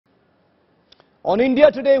On India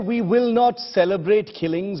today, we will not celebrate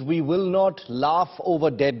killings, we will not laugh over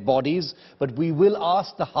dead bodies, but we will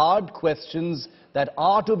ask the hard questions that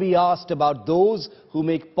are to be asked about those who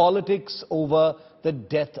make politics over the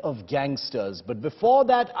death of gangsters. But before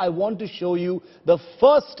that, I want to show you the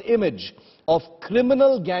first image of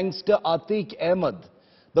criminal gangster Atiq Ahmed,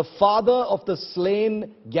 the father of the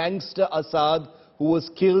slain gangster Asad, who was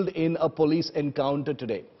killed in a police encounter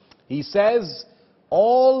today. He says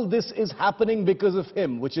all this is happening because of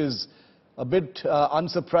him, which is a bit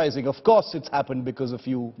unsurprising. Of course it's happened because of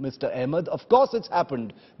you, Mr. Ahmed. Of course it's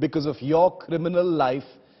happened because of your criminal life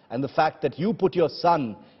and the fact that you put your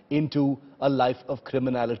son into a life of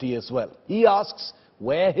criminality as well. He asks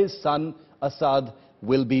where his son Asad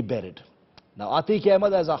will be buried. Now, Atiq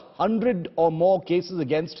Ahmed has 100 or more cases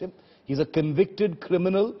against him. He's a convicted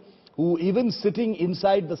criminal who, even sitting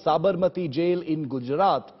inside the Sabarmati jail in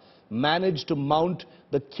Gujarat, managed to mount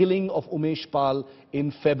the killing of Umesh Pal in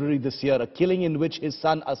February this year, a killing in which his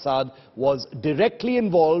son Asad was directly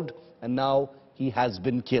involved, and now he has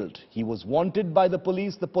been killed. He was wanted by the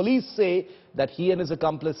police. The police say that he and his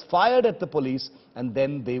accomplice fired at the police and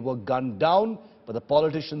then they were gunned down, but the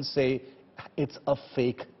politicians say it's a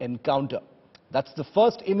fake encounter. That's the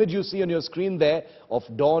first image you see on your screen there of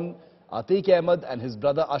Don, Atiq Ahmed and his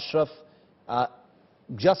brother Ashraf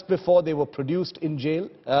just before they were produced in jail,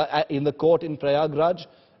 in the court in Prayagraj.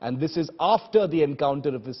 And this is after the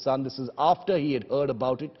encounter of his son. This is after he had heard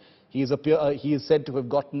about it. He is said to have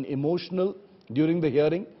gotten emotional during the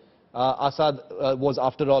hearing. Asad was,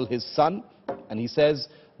 after all, his son. And he says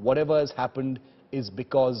whatever has happened is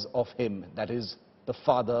because of him. That is the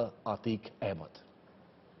father, Atiq Ahmed.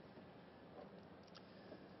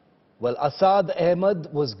 Well, Asad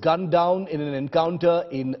Ahmed was gunned down in an encounter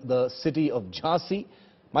in the city of Jhansi.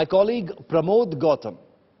 My colleague Pramod Gautam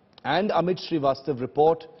and Amit Srivastav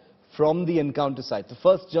report from the encounter site. The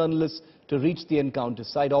first journalists to reach the encounter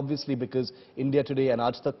site, obviously because India Today and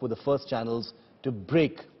Aaj Tak were the first channels to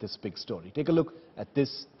break this big story. Take a look at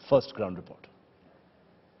this first ground report.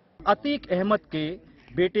 Atiq Ahmad के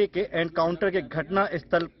बेटे के encounter के घटना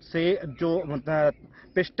स्थल से जो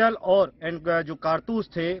pistol और जो कारतूस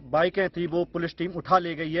थे, बाइकें थी, वो पुलिस टीम उठा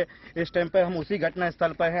ले गई है। इस टाइम पर हम उसी घटना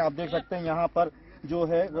स्थल पर हैं। आप देख सकते हैं यहाँ पर जो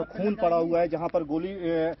है वो खून पड़ा हुआ है, जहाँ पर गोली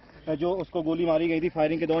जो उसको गोली मारी गई थी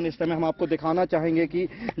फायरिंग के दौरान। इस समय हम आपको दिखाना चाहेंगे कि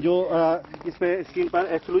जो इस पे स्क्रीन पर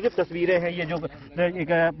एक्सक्लूसिव तस्वीरें हैं, ये जो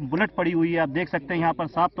एक बुलेट पड़ी हुई है, आप देख सकते हैं यहाँ पर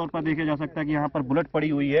साफ तौर पर देखा जा सकता है कि यहाँ पर बुलेट पड़ी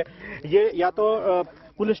हुई है। ये या तो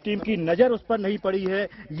पुलिस टीम की नज़र उस पर नहीं पड़ी है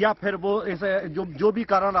या फिर वो इस जो भी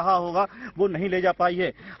कारण रहा होगा वो नहीं ले जा पाई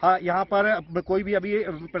है। हाँ, यहाँ पर कोई भी अभी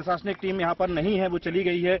प्रशासनिक टीम यहाँ पर नहीं है, वो चली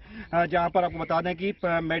गई है। जहाँ पर आपको बता दें कि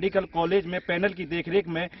मेडिकल कॉलेज में पैनल की देखरेख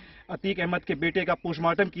में अतीक अहमद के बेटे का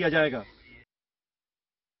पोस्टमार्टम किया जाएगा।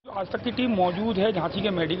 आज तक की टीम मौजूद है झांसी के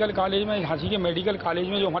मेडिकल कॉलेज में। झांसी के मेडिकल कॉलेज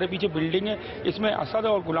में जो हमारे पीछे बिल्डिंग है, इसमें असद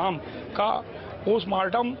और गुलाम का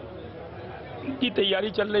पोस्टमार्टम की तैयारी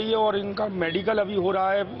चल रही है और इनका मेडिकल अभी हो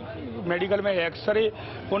रहा है। मेडिकल में एक्सरे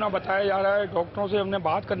होना बताया जा रहा है। डॉक्टरों से हमने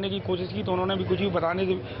बात करने की कोशिश की तो उन्होंने भी कुछ भी बताने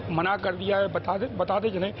से मना कर दिया है। बताते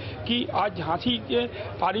चलें कि आज झांसी के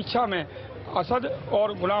पारीक्षा में असद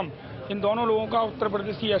और गुलाम, इन दोनों लोगों का उत्तर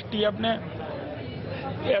प्रदेश की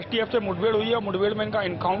एसटीएफ से मुठभेड़ हुई है। मुठभेड़ में इनका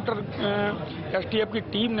इनकाउंटर एसटीएफ की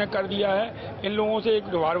टीम ने कर दिया है। इन लोगों से एक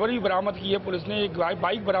रिवॉल्वर भी बरामद की है पुलिस ने, एक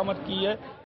बाइक बरामद की है।